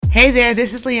Hey there,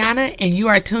 this is Liana, and you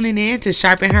are tuning in to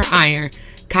Sharpen Her Iron,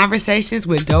 Conversations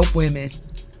with Dope Women.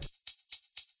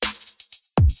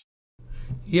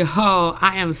 Yo,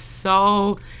 I am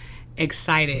so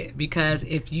excited because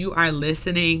if you are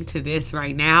listening to this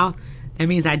right now, that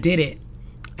means I did it.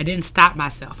 I didn't stop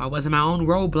myself. I wasn't my own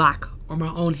roadblock or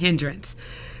my own hindrance.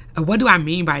 What do I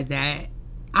mean by that?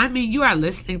 I mean, you are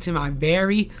listening to my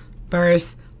very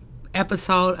first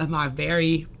episode of my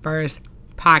very first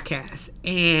podcast.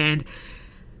 And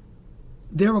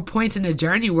there were points in the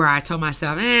journey where I told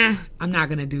myself, I'm not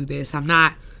going to do this. I'm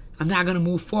not going to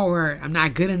move forward. I'm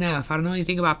not good enough. I don't know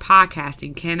anything about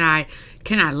podcasting. Can I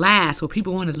last? Will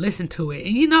people want to listen to it?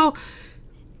 And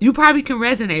you probably can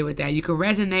resonate with that. You can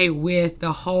resonate with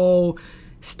the whole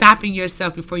stopping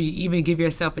yourself before you even give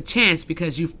yourself a chance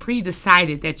because you've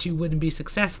pre-decided that you wouldn't be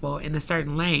successful in a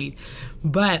certain lane.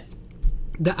 But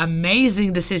the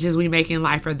amazing decisions we make in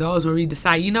life are those where we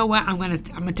decide, you know what, I'm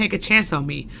gonna take a chance on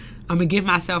me. I'm gonna give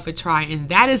myself a try. And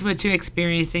that is what you're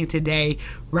experiencing today,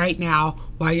 right now,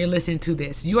 while you're listening to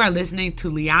this. You are listening to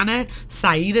Liana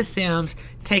Saida Sims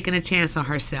taking a chance on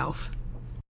herself.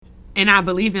 And I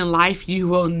believe in life, you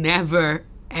will never,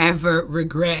 ever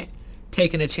regret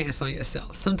taking a chance on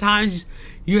yourself. Sometimes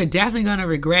you're definitely going to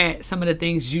regret some of the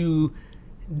things you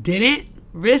didn't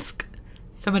risk,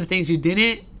 some of the things you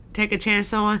didn't take a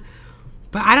chance on.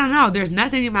 But I don't know. There's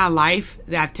nothing in my life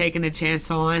that I've taken a chance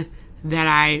on that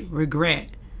I regret.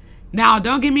 Now,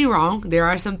 don't get me wrong. There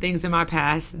are some things in my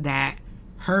past that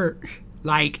hurt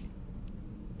like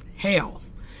hell,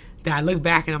 that I look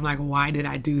back and I'm like, why did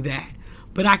I do that?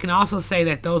 But I can also say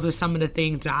that those are some of the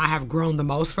things that I have grown the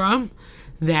most from,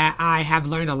 that I have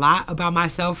learned a lot about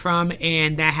myself from,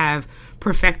 and that have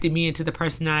perfected me into the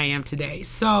person that I am today.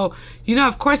 So,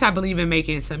 of course I believe in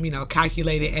making some,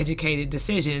 calculated, educated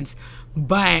decisions.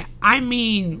 But I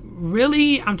mean,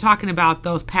 really, I'm talking about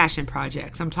those passion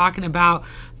projects. I'm talking about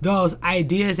those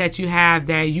ideas that you have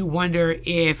that you wonder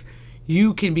if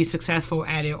you can be successful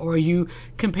at it, or you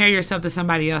compare yourself to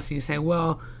somebody else and you say,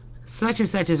 well, such and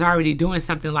such is already doing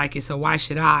something like it, so why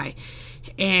should I?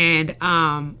 And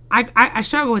I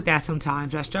struggle with that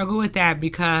sometimes. I struggle with that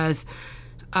because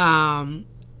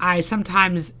I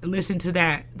sometimes listen to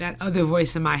that other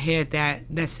voice in my head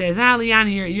that says, Liana,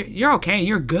 you're okay,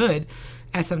 you're good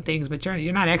at some things, but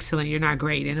you're not excellent, you're not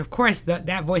great. And of course,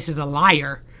 that voice is a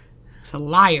liar. It's a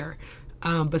liar.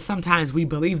 But sometimes we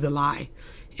believe the lie.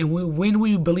 And when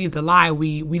we believe the lie,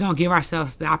 we don't give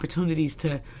ourselves the opportunities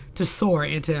to soar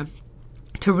and to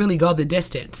really go the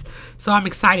distance. So I'm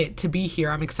excited to be here.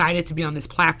 I'm excited to be on this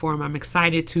platform. I'm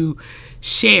excited to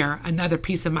share another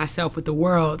piece of myself with the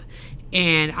world.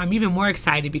 And I'm even more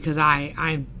excited because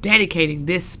I'm dedicating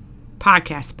this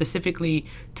podcast specifically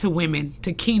to women,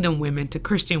 to kingdom women, to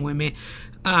Christian women.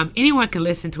 Anyone can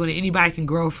listen to it and anybody can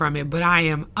grow from it, but I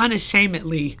am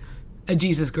unashamedly a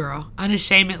Jesus girl,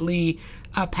 unashamedly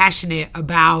passionate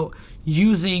about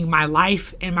using my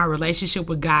life and my relationship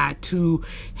with God to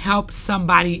help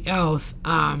somebody else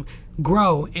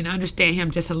grow and understand Him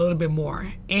just a little bit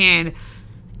more. And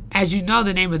as you know,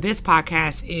 the name of this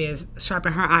podcast is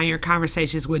Sharpen Her Iron,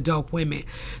 Conversations with Dope Women.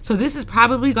 So this is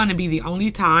probably going to be the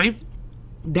only time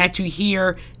that you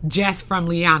hear just from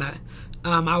Liana.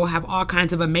 I will have all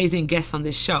kinds of amazing guests on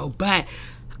this show, but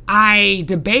I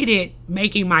debated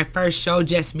making my first show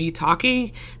just me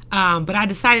talking, but I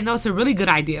decided, no, it's a really good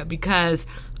idea because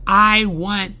I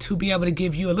want to be able to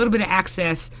give you a little bit of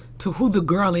access to who the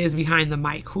girl is behind the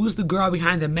mic, who's the girl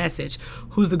behind the message,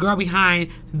 who's the girl behind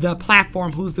the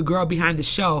platform, who's the girl behind the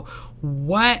show.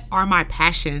 What are my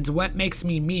passions? What makes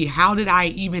me me? How did I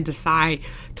even decide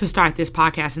to start this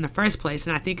podcast in the first place?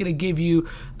 And I think it'll give you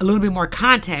a little bit more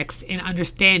context and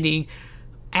understanding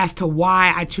as to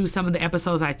why I choose some of the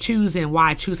episodes I choose and why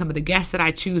I choose some of the guests that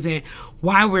I choose and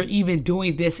why we're even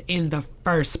doing this in the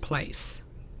first place.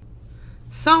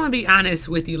 So I'm going to be honest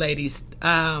with you ladies.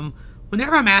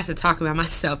 Whenever I'm asked to talk about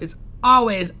myself, it's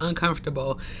always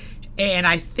uncomfortable. And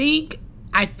I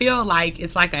feel like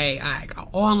it's like a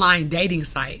online dating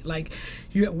site. Like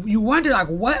you wonder, like,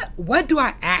 what do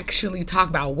I actually talk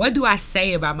about? What do I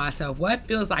say about myself? What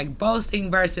feels like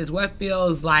boasting versus what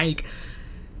feels like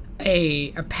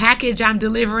a package I'm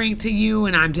delivering to you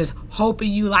and I'm just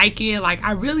hoping you like it. Like,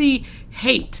 I really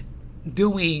hate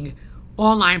doing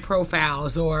online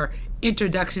profiles or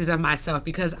introductions of myself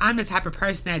because I'm the type of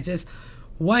person that just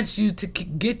wants you to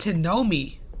get to know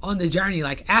me on the journey.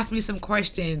 Like, ask me some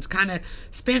questions, kind of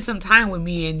spend some time with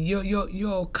me, and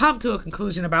you'll come to a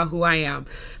conclusion about who I am.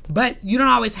 But you don't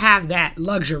always have that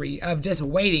luxury of just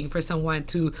waiting for someone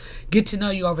to get to know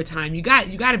you over time. You got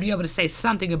to be able to say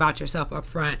something about yourself up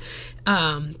front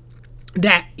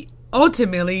that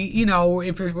ultimately,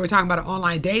 if we're talking about an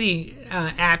online dating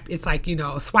app, it's like,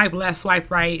 swipe left, swipe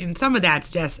right. And some of that's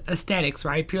just aesthetics,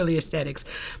 right? Purely aesthetics.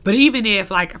 But even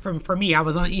if, like, for me, I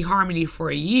was on eHarmony for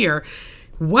a year,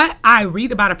 what I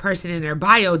read about a person in their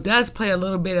bio does play a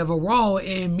little bit of a role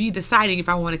in me deciding if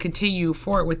I want to continue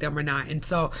forward with them or not. And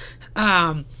so,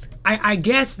 I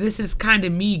guess this is kind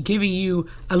of me giving you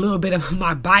a little bit of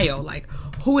my bio. Like,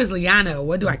 who is Liana?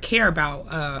 What do I care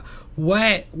about?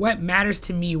 What matters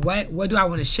to me? What do I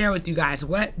want to share with you guys?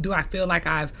 What do I feel like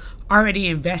I've already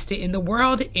invested in the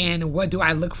world? And what do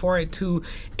I look forward to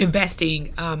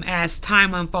investing as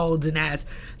time unfolds and as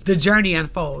the journey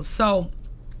unfolds? So,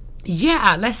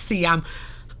 yeah, let's see. I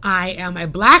am a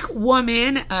Black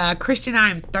woman, Christian.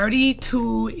 I am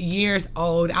 32 years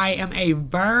old. I am a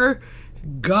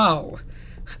Virgo.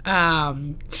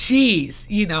 September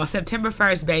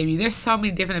 1st, baby. There's so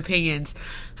many different opinions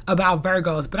about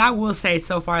Virgos, but I will say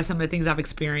so far some of the things I've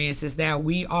experienced is that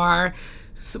we are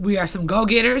some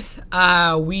go-getters.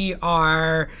 We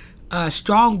are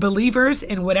strong believers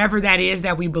in whatever that is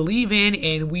that we believe in,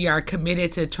 and we are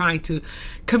committed to trying to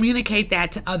communicate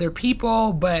that to other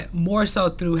people, but more so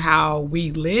through how we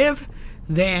live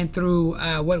than through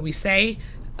what we say.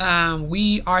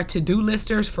 We are to-do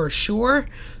listers for sure.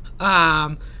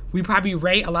 We probably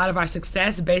rate a lot of our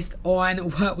success based on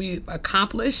what we've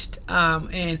accomplished.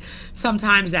 And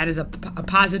sometimes that is a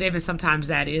positive, and sometimes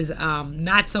that is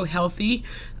not so healthy.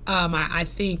 I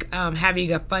think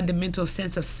having a fundamental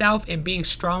sense of self and being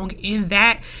strong in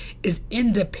that is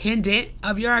independent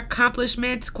of your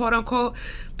accomplishments, quote unquote.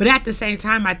 But at the same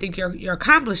time, I think your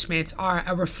accomplishments are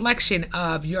a reflection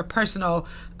of your personal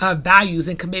values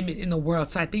and commitment in the world.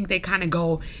 So I think they kind of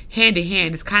go hand in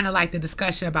hand. It's kind of like the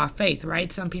discussion about faith,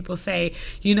 right? Some people say,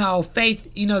 faith,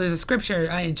 there's a scripture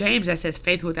in James that says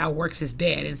faith without works is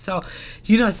dead. And so,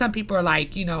 some people are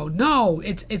like, no,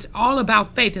 it's all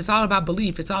about faith. It's all about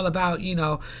belief. It's all about,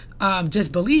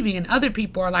 just believing. And other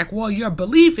people are like, well, your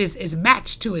belief is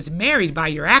matched to, is married by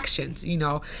your actions, and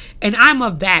I'm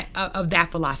of that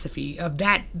philosophy, of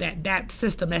that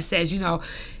system that says,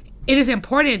 it is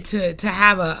important to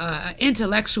have a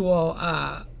intellectual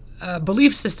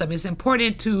belief system. It's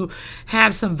important to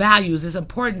have some values. It's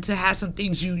important to have some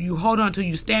things you hold on to,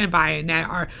 you stand by, and that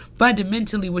are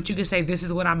fundamentally what you can say, this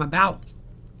is what I'm about.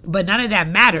 But none of that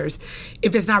matters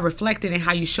if it's not reflected in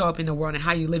how you show up in the world and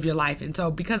how you live your life. And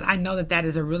so because I know that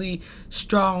is a really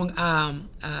strong,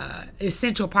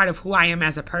 essential part of who I am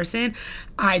as a person,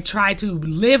 I try to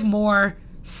live more,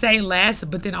 say less,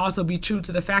 but then also be true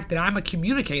to the fact that I'm a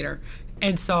communicator.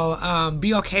 And so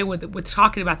be okay with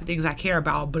talking about the things I care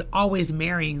about, but always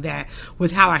marrying that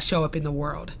with how I show up in the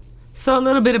world. So a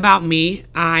little bit about me.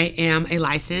 I am a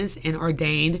licensed and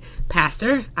ordained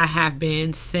pastor. I have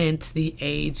been since the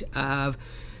age of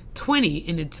 20.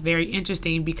 And it's very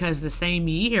interesting because the same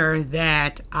year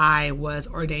that I was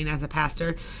ordained as a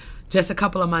pastor, just a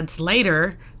couple of months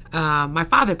later, my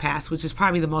father passed, which is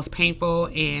probably the most painful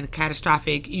and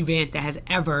catastrophic event that has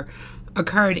ever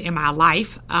occurred in my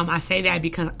life. I say that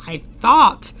because I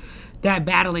thought that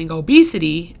battling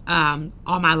obesity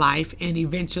all my life, and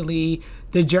eventually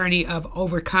the journey of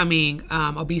overcoming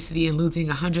obesity and losing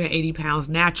 180 pounds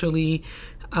naturally,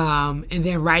 and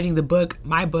then writing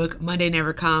my book, Monday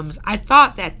Never Comes. I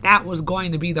thought that was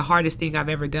going to be the hardest thing I've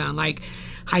ever done. Like,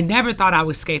 I never thought I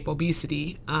would escape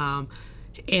obesity, and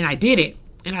I did it.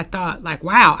 And I thought, like,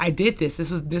 wow, I did this.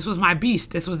 This was my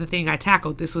beast. This was the thing I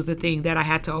tackled. This was the thing that I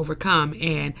had to overcome.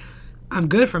 And I'm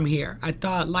good from here. I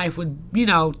thought life would,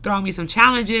 throw me some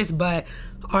challenges, but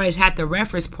always had the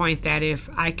reference point that if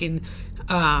I can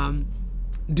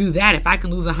do that, if I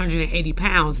can lose 180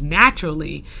 pounds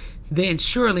naturally, then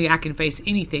surely I can face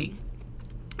anything.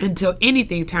 Until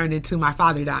anything turned into my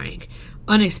father dying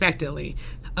unexpectedly.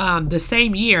 The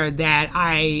same year that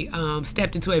I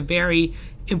stepped into a very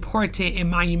important and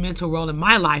monumental role in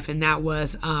my life, and that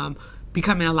was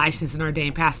becoming a licensed and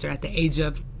ordained pastor at the age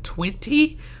of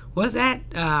 20. Was that?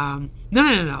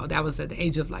 No. That was at the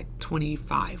age of like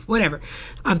 25, whatever.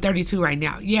 I'm 32 right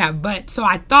now. Yeah. But so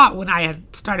I thought when I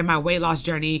had started my weight loss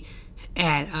journey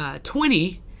at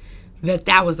 20,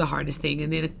 that was the hardest thing.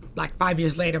 And then like 5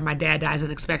 years later, my dad dies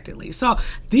unexpectedly. So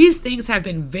these things have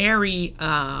been very,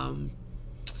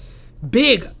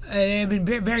 big, have been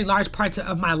very large parts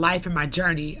of my life and my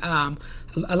journey.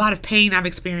 A lot of pain I've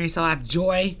experienced, a lot of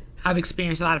joy I've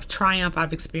experienced, a lot of triumph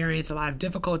I've experienced, a lot of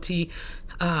difficulty,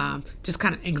 just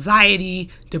kind of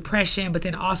anxiety, depression, but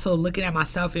then also looking at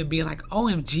myself and being like,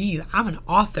 OMG, I'm an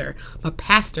author, I'm a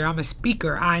pastor, I'm a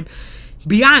speaker, I'm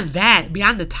beyond that,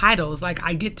 beyond the titles, like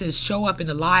I get to show up in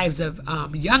the lives of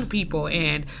young people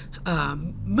and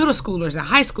middle schoolers and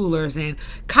high schoolers and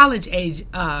college age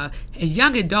and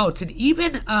young adults, and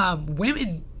even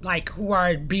women like who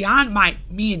are beyond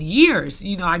me in years.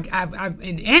 You know,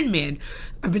 and men,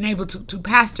 I've been able to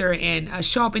pastor and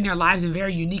show up in their lives in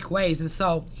very unique ways. And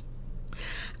so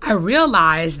I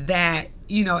realized that,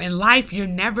 you know, in life, you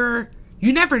never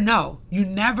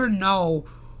know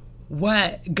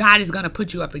what God is going to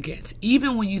put you up against.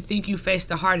 Even when you think you face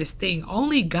the hardest thing,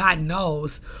 only God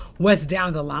knows what's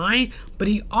down the line, but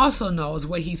he also knows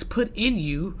what he's put in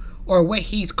you or what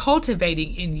he's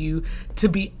cultivating in you to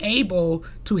be able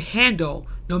to handle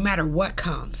no matter what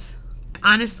comes.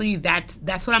 Honestly, that's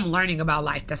what I'm learning about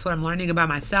life. That's what I'm learning about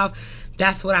myself.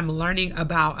 That's what I'm learning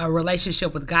about a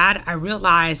relationship with God. I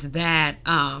realize that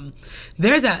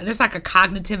there's like a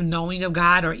cognitive knowing of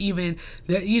God, or even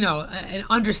an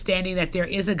understanding that there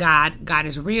is a God. God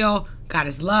is real. God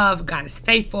is love. God is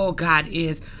faithful. God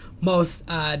is most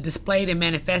displayed and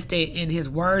manifested in his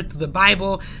word through the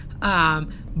Bible.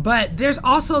 But there's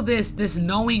also this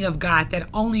knowing of God that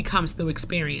only comes through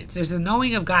experience. There's a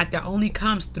knowing of God that only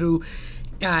comes through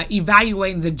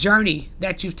evaluating the journey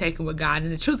that you've taken with God.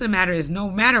 And the truth of the matter is, no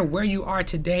matter where you are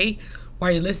today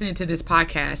while you're listening to this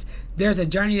podcast, there's a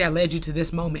journey that led you to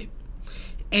this moment.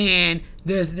 And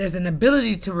there's an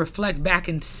ability to reflect back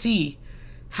and see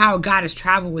how God has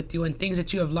traveled with you and things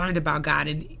that you have learned about God.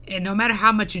 And no matter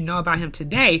how much you know about him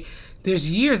today,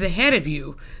 there's years ahead of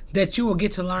you that you will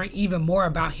get to learn even more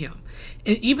about him.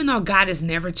 And even though God is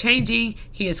never changing,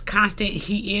 he is constant,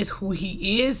 he is who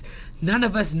he is, none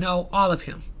of us know all of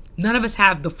him. None of us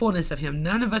have the fullness of him.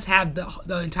 None of us have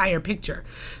the entire picture.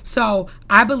 So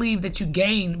I believe that you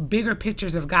gain bigger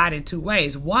pictures of God in two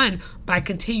ways. One, by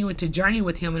continuing to journey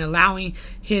with him and allowing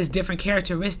his different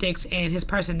characteristics and his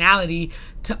personality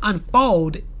to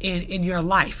unfold in your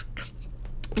life.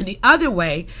 And the other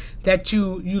way that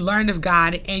you learn of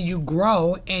God and you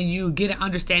grow and you get an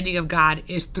understanding of God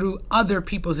is through other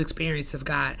people's experience of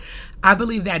God. I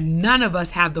believe that none of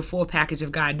us have the full package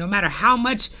of God. No matter how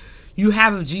much you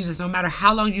have of Jesus, no matter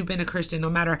how long you've been a Christian, no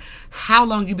matter how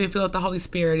long you've been filled with the Holy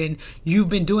Spirit and you've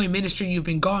been doing ministry, you've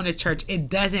been going to church, it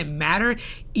doesn't matter.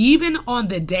 Even on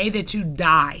the day that you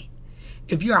die,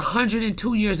 if you're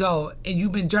 102 years old and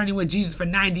you've been journeying with Jesus for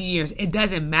 90 years, it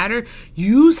doesn't matter.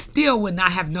 You still would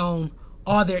not have known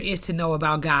all there is to know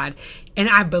about God. And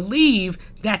I believe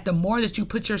that the more that you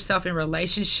put yourself in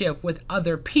relationship with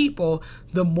other people,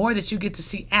 the more that you get to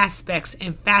see aspects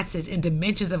and facets and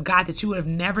dimensions of God that you would have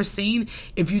never seen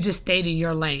if you just stayed in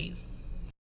your lane.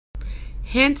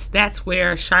 Hence, that's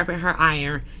where Sharpen Her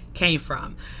Iron came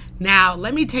from. Now,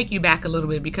 let me take you back a little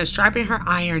bit, because Sharpen Her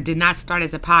Iron did not start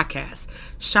as a podcast.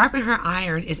 Sharpen Her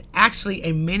Iron is actually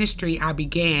a ministry I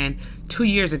began 2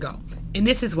 years ago. And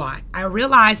this is why. I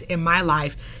realized in my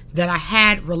life that I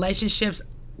had relationships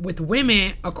with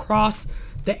women across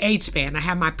the age span. I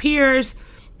had my peers,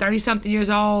 30-something years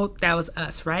old. That was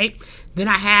us, right? Then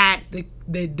I had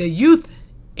the youth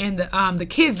and the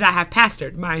kids that I have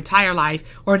pastored my entire life,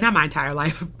 or not my entire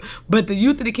life, but the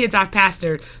youth and the kids I've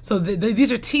pastored. So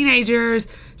these are teenagers.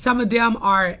 Some of them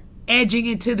are edging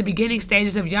into the beginning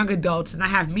stages of young adults, and I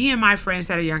have me and my friends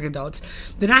that are young adults.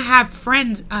 Then I have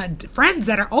friends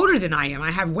that are older than I am.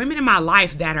 I have women in my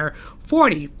life that are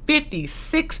 40, 50,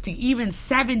 60, even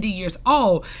 70 years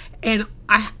old. And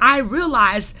I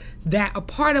realize that a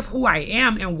part of who I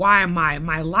am and why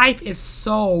my life is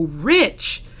so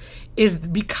rich is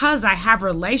because I have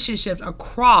relationships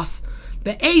across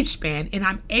the age span, and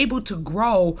I'm able to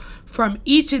grow from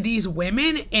each of these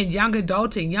women and young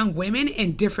adults and young women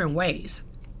in different ways.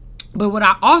 But what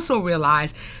I also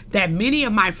realized, that many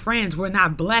of my friends were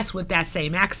not blessed with that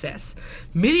same access.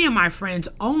 Many of my friends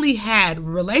only had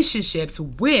relationships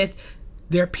with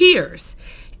their peers.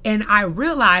 And I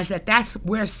realized that that's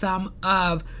where some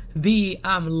of the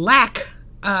lack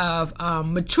of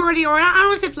maturity, or I don't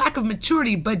want to say lack of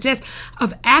maturity, but just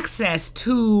of access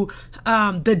to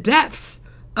the depths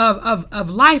of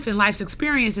life and life's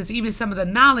experiences, even some of the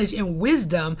knowledge and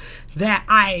wisdom that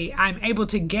I'm able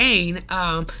to gain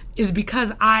is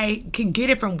because I can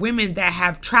get it from women that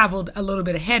have traveled a little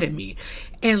bit ahead of me.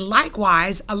 And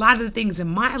likewise, a lot of the things in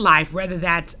my life, whether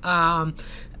that's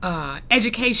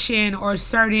education or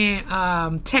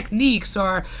certain techniques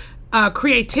or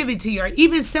creativity, or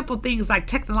even simple things like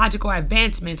technological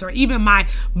advancements, or even my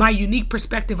unique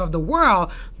perspective of the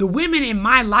world, the women in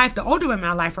my life, the older women in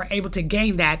my life, are able to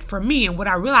gain that from me. And what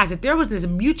I realized, that there was this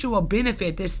mutual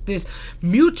benefit, this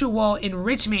mutual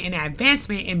enrichment and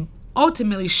advancement, and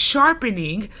ultimately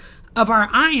sharpening of our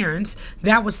irons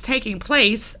that was taking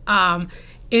place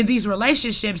in these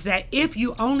relationships that if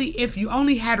you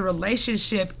only had a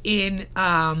relationship in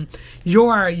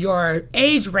your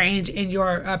age range, in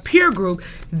your peer group,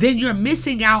 then you're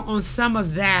missing out on some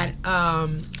of that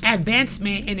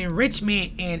advancement and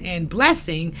enrichment and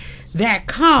blessing that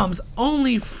comes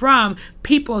only from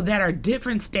people that are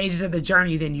different stages of the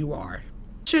journey than you are.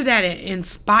 That it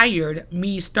inspired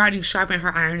me starting Sharpen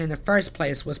Her Iron in the first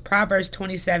place was Proverbs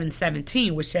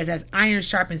 27:17, which says, as iron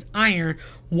sharpens iron,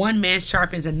 one man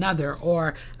sharpens another,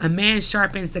 or a man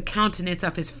sharpens the countenance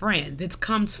of his friend. This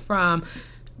comes from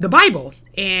the Bible,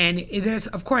 and there's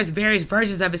of course various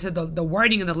versions of it, so the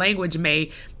wording and the language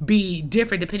may be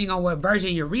different depending on what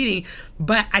version you're reading.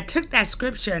 But I took that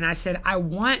scripture and I said, I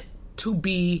want to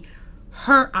be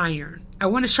her iron. I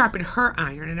want to sharpen her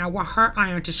iron, and I want her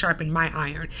iron to sharpen my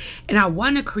iron. And I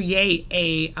want to create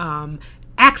a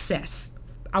access.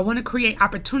 I want to create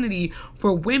opportunity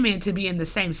for women to be in the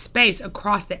same space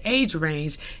across the age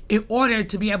range in order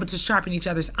to be able to sharpen each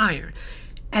other's iron.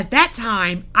 At that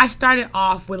time, I started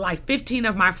off with like 15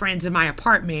 of my friends in my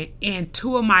apartment and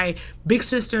 2 of my big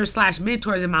sisters /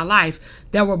 mentors in my life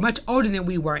that were much older than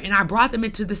we were. And I brought them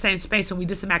into the same space, and we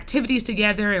did some activities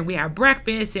together, and we had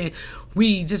breakfast, and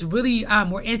we just really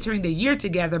were entering the year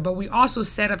together. But we also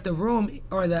set up the room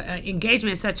or the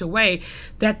engagement in such a way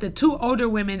that the 2 older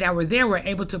women that were there were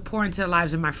able to pour into the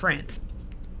lives of my friends.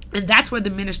 And that's where the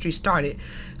ministry started.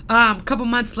 A couple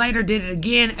months later, did it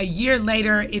again. A year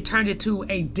later, it turned into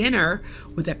a dinner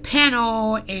with a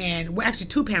panel, and well, actually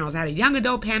 2 panels. I had a young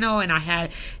adult panel, and I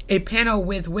had a panel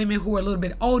with women who were a little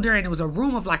bit older, and it was a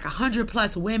room of like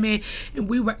 100+ women, and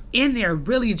we were in there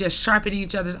really just sharpening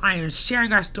each other's irons,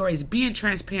 sharing our stories, being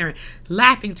transparent,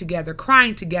 laughing together,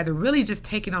 crying together, really just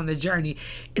taking on the journey.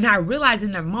 And I realized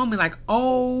in that moment, like,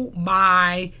 oh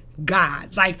my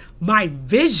God, like my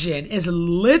vision is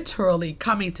literally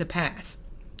coming to pass.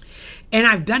 And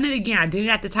I've done it again. I did it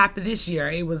at the top of this year.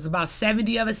 It was about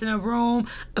 70 of us in a room,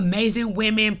 amazing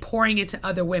women pouring into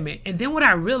other women. And then what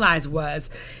I realized was,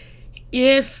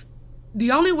 if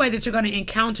the only way that you're going to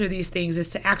encounter these things is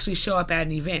to actually show up at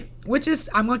an event, which is,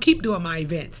 I'm going to keep doing my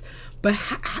events. But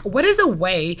what is a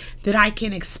way that I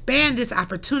can expand this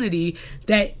opportunity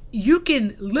that you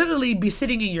can literally be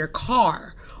sitting in your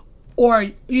car, or,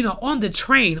 you know, on the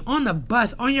train, on the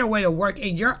bus, on your way to work,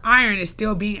 and your iron is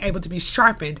still being able to be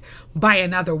sharpened by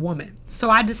another woman? So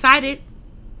I decided,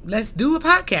 let's do a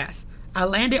podcast. I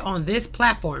landed on this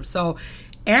platform. So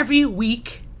every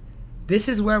week, this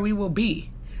is where we will be.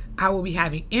 I will be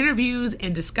having interviews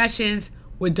and discussions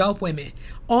with dope women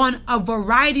on a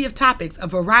variety of topics,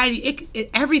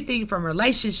 everything from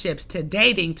relationships to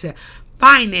dating to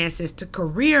finances to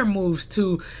career moves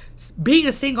to being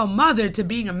a single mother to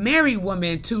being a married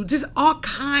woman to just all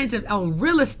kinds of, on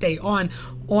real estate, on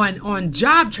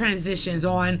job transitions,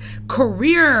 on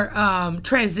career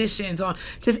transitions, on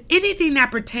just anything that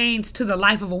pertains to the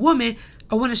life of a woman.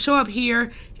 I want to show up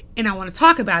here and I want to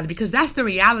talk about it, because that's the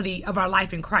reality of our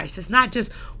life in Christ. It's not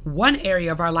just one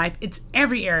area of our life, it's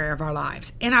every area of our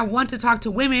lives. And I want to talk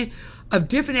to women of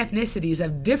different ethnicities,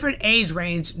 of different age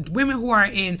range, women who are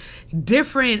in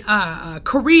different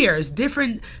careers,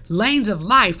 different lanes of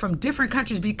life from different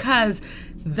countries, because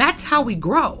that's how we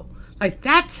grow. Like,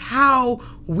 that's how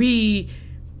we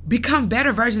become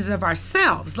better versions of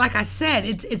ourselves. Like I said,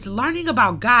 it's learning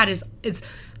about God. It's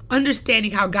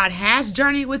understanding how God has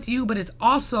journeyed with you, but it's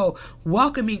also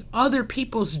welcoming other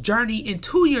people's journey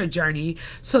into your journey,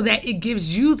 so that it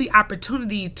gives you the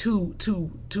opportunity to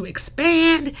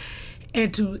expand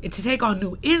and to take on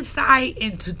new insight,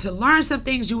 and to learn some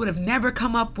things you would have never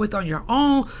come up with on your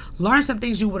own, learn some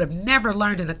things you would have never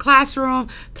learned in a classroom,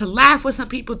 to laugh with some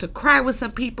people, to cry with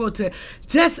some people, to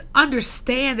just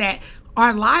understand that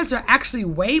our lives are actually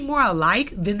way more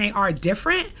alike than they are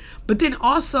different. But then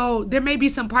also there may be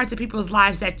some parts of people's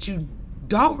lives that you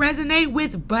don't resonate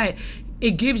with, but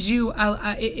it gives you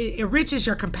it enriches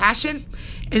your compassion,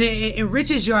 and it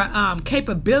enriches your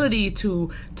capability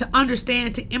to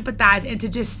understand, to empathize, and to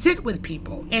just sit with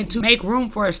people, and to make room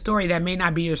for a story that may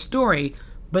not be your story,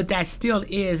 but that still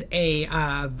is a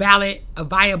valid, a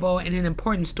viable, and an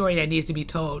important story that needs to be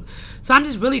told. So I'm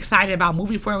just really excited about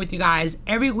moving forward with you guys.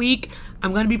 Every week,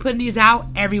 I'm going to be putting these out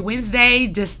every Wednesday,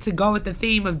 just to go with the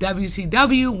theme of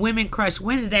WCW, Women Crush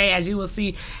Wednesday, as you will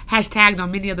see hashtagged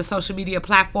on many of the social media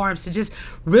platforms, to just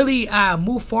really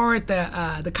move forward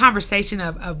the conversation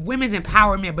of women's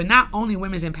empowerment, but not only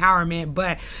women's empowerment,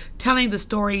 but telling the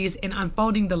stories and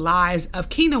unfolding the lives of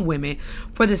kingdom women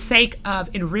for the sake of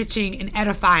enriching and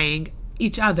edifying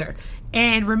each other.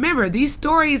 And remember, these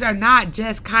stories are not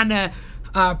just kind of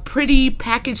pretty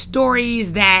packaged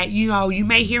stories that, you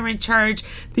may hear in church.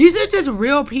 These are just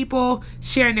real people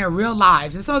sharing their real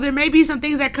lives. And so there may be some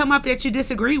things that come up that you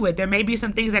disagree with. There may be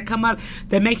some things that come up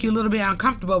that make you a little bit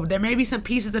uncomfortable. But there may be some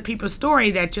pieces of people's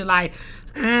story that you're like,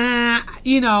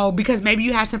 because maybe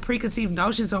you have some preconceived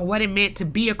notions on what it meant to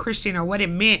be a Christian or what it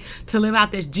meant to live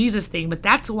out this Jesus thing. But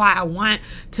that's why I want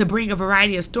to bring a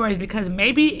variety of stories, because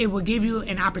maybe it will give you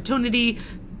an opportunity to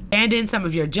abandon some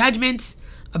of your judgments,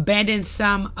 abandon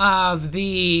some of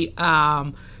the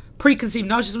preconceived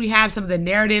notions we have, some of the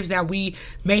narratives that we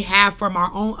may have from our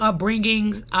own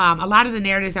upbringings. A lot of the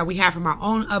narratives that we have from our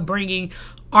own upbringing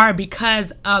are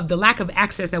because of the lack of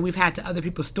access that we've had to other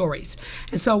people's stories.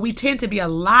 And so we tend to be a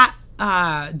lot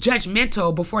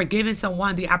judgmental before giving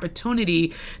someone the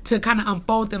opportunity to kind of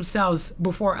unfold themselves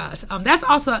before us. That's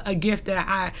also a gift that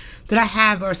I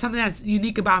have, or something that's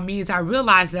unique about me, is I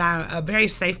realize that I'm a very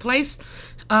safe place.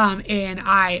 And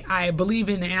I believe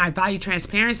in and I value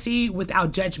transparency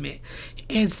without judgment.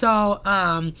 And so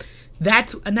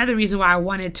that's another reason why I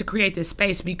wanted to create this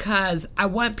space, because I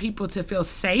want people to feel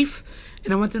safe.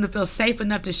 And I want them to feel safe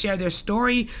enough to share their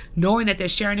story, knowing that they're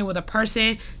sharing it with a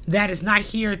person that is not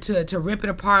here to rip it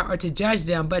apart or to judge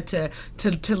them, but to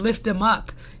lift them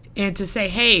up and to say,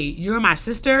 hey, you're my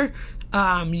sister.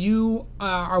 You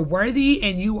are worthy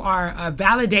and you are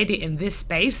validated in this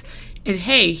space. And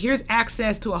hey, here's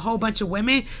access to a whole bunch of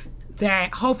women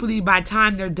that hopefully by the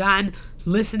time they're done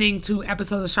listening to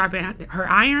episodes of Sharpen Her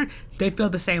Iron, they feel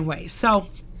the same way. So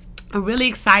I'm really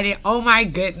excited. Oh my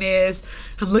goodness.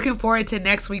 I'm looking forward to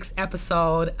next week's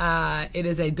episode. It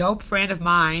is a dope friend of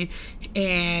mine,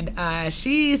 and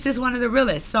she's just one of the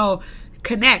realest. So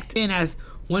connect. And as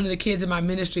one of the kids in my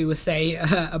ministry would say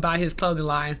about his clothing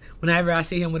line, whenever I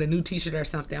see him with a new t-shirt or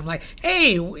something, I'm like,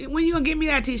 hey, when you gonna give me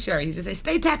that t-shirt? He just say,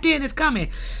 stay tapped in, it's coming.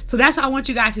 So that's what I want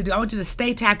you guys to do. I want you to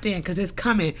stay tapped in, because it's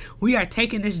coming. We are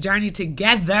taking this journey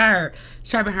together.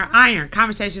 Sharpen Her Iron,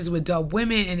 conversations with dope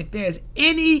women. And if there's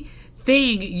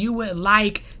anything you would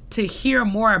like to hear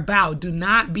more about, do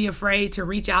not be afraid to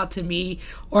reach out to me.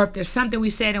 Or if there's something we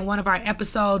said in one of our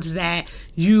episodes that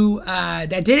you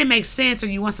that didn't make sense, or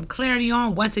you want some clarity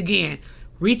on, once again,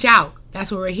 reach out.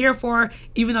 That's what we're here for.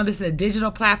 Even though this is a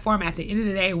digital platform, at the end of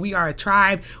the day, we are a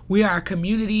tribe, we are a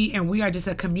community, and we are just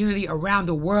a community around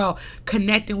the world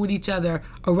connecting with each other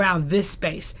around this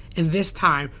space and this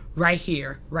time right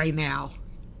here, right now.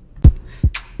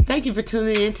 Thank you for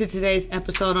tuning in to today's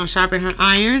episode on Sharpen Her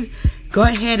Iron. Go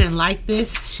ahead and like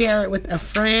this, share it with a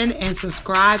friend, and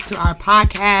subscribe to our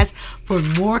podcast for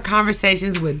more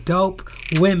conversations with dope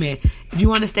women. If you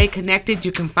want to stay connected,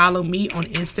 you can follow me on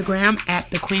Instagram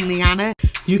at The Queen Liana.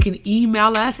 You can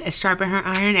email us at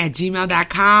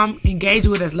sharpenheriron@gmail.com. Engage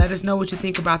with us. Let us know what you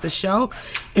think about the show.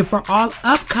 And for all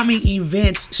upcoming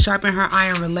events Sharpen Her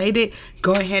Iron related,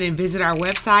 go ahead and visit our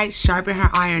website,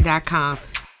 sharpenheriron.com.